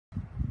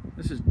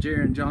This is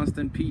Jaron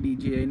Johnston,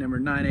 PDGA number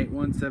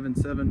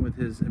 98177, with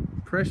his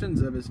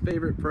impressions of his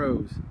favorite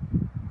pros.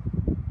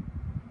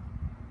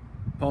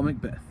 Paul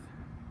Mcbeth.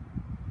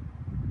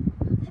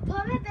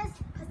 Paul Mcbeth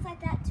puts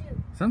like that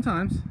too.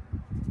 Sometimes.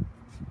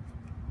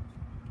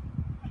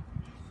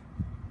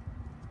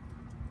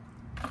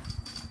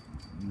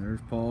 And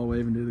there's Paul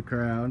waving to the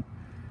crowd.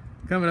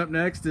 Coming up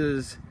next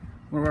is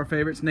one of our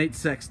favorites, Nate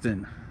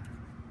Sexton.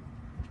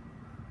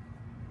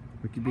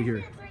 We could be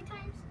here.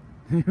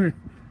 3 times.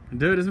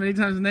 Do it as many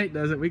times as Nate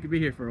does it. We could be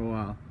here for a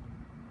while.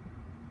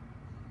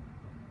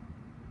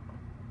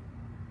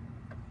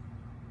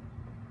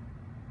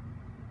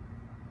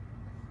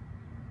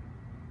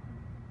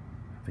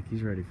 I think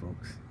he's ready,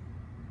 folks.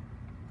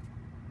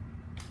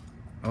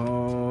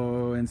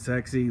 Oh, and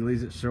sexy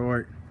leaves it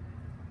short.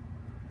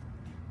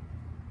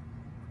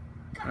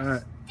 All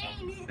right.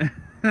 Dang it.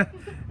 All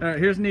right,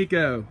 here's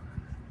Niko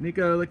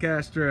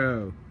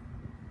Locastro.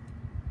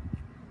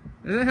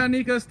 Is that how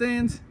Niko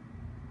stands?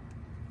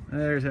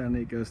 There's how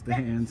Niko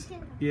stands.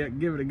 Yeah,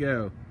 give it a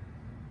go.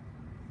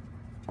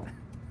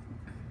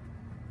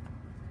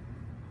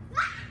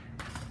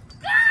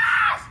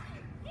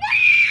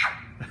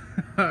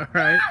 All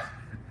right.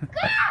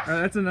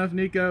 That's enough,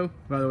 Niko.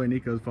 By the way,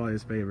 Niko's probably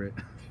his favorite.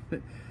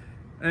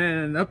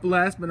 And up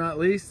last but not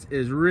least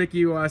is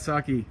Ricky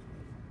Wysocki.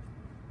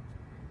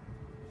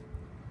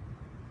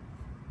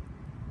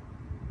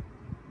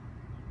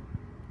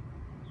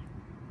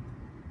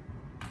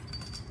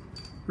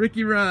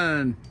 Ricky,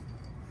 run.